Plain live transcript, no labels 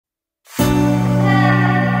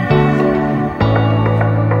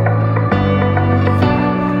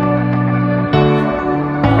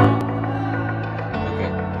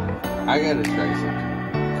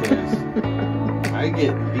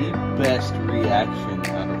reaction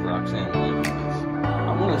out of Roxanne liking this.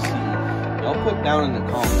 I want to see, y'all put down in the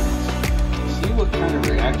comments, see what kind of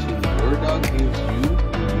reaction your dog gives you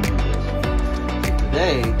when you do this. So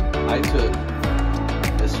today, I took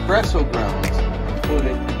espresso grounds and put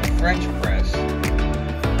it in a French press,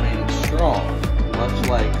 made it strong, much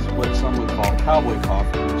like what some would call cowboy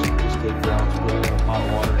coffee, which you just take grounds, put it in a pot of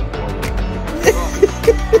water, and boil it.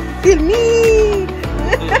 Feel me!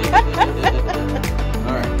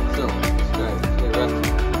 Alright, so let's try it. Let's get Rusty.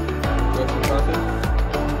 Try some coffee?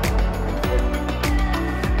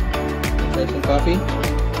 Try some coffee?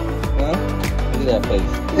 Huh? Look at that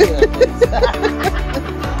face. Look at that face.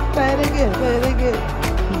 Try it again, try it again.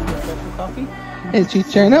 Try some coffee? And she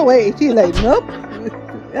turned away. She's like, nope.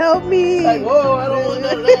 Help me. Like, whoa, I don't want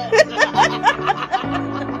none of that.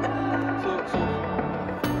 So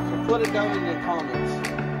put it down in the comments.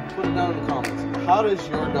 Put it down in the comments. How does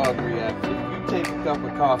your dog react if you take a cup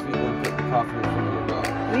of coffee and put the coffee in front of your dog?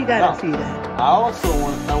 We gotta see that. I also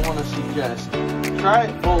want to suggest, try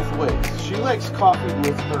it both ways. She likes coffee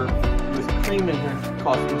with cream in her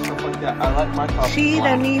coffee and stuff like that. I like my coffee She, black.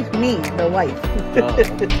 that means me, the wife. The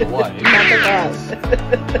wife. Not the dog.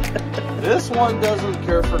 This one doesn't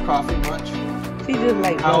care for coffee much. She just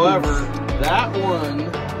like However, that one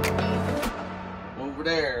over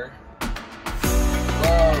there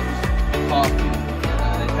loves coffee.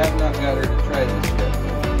 And I have not got her to try this yet.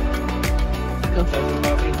 Go. Try some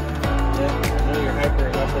coffee? Yeah, I know you're hyper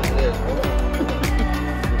enough as it is.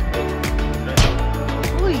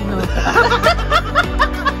 Oh, you know.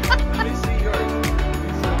 Let me see yours.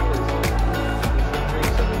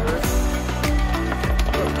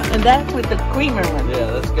 And that's with the creamer one. Yeah,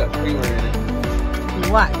 that's got creamer in it.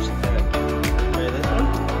 Watch. Alright. Try this one.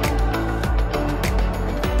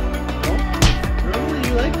 No? Really?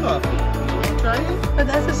 You like coffee? You want to try it? But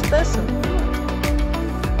that's espresso.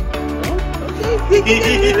 No? Okay.